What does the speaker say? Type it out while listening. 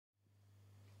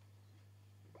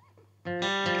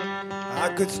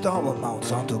I could start with Mount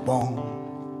Santubong.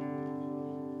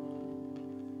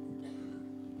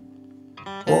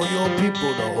 All your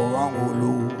people, the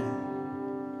Orangulu.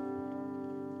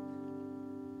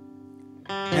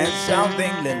 And South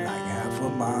England like half a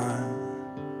mile.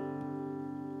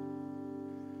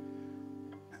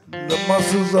 The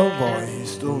muscles of our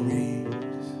histories.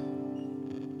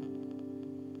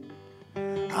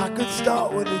 I could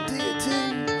start with the deities.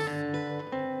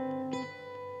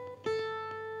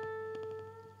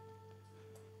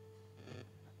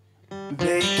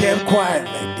 They kept quiet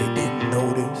like they didn't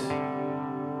notice.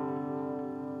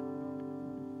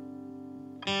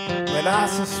 But I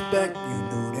suspect you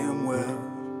knew them well.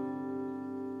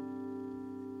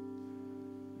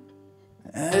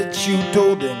 That you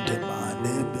told them to mind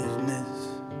their business.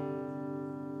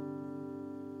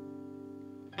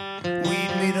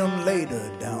 We'd meet them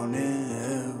later down in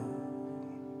hell.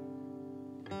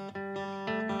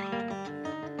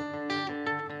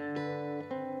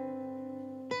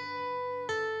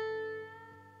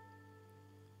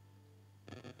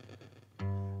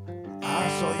 I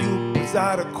saw you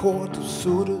beside a court of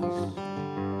suitors,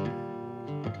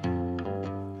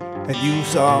 and you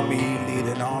saw me lead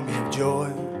an army of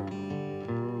joy.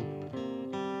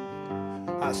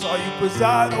 I saw you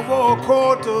preside over a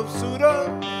court of suitors,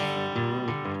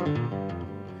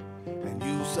 and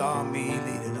you saw me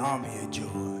lead an army of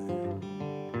joy.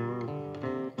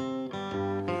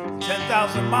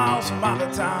 10,000 miles from out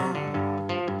of town.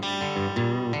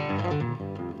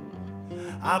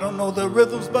 I don't know the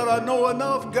rhythms, but I know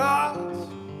enough gods.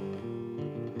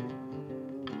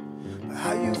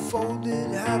 How you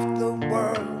folded half the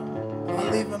world, I'll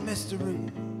leave a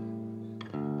mystery.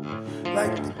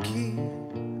 Like the key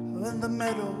in the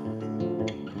middle,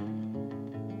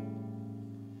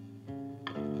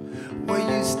 where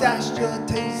you stashed your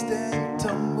taste and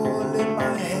tumble in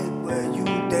my head, where you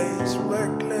dance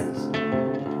reckless,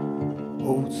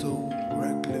 oh so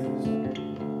reckless.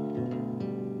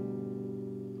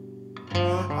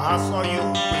 I saw you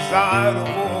preside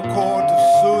over a court of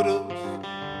suitors,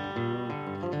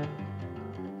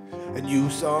 and you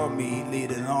saw me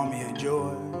lead an army of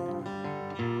joy.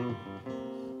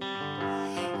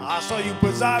 I saw you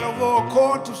preside over a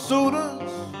court of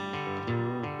suitors,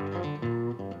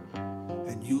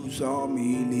 and you saw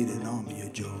me lead an army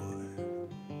of joy.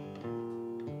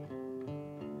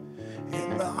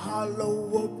 In the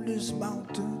hollow of this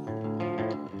mountain,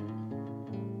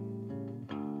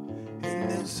 in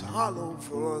this hollow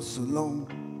for us alone,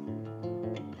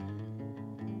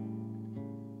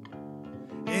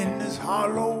 in this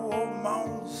hollow of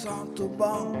Mount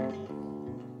Santubong,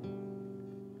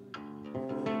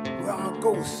 where our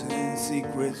ghosts and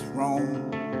secrets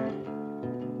roam.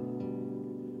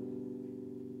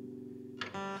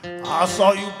 I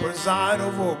saw you preside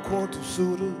over a court of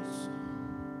suitors,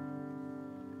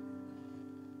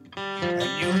 and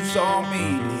you saw me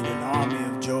lead an army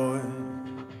of joy.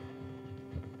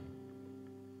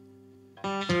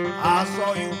 I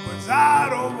saw you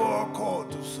preside over a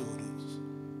court of suitors,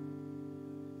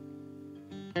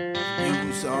 and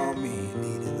you saw me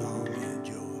lead an army of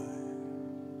joy.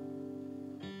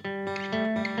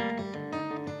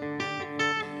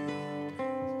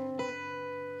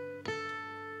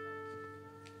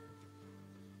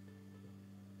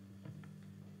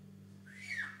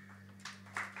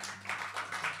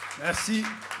 Merci.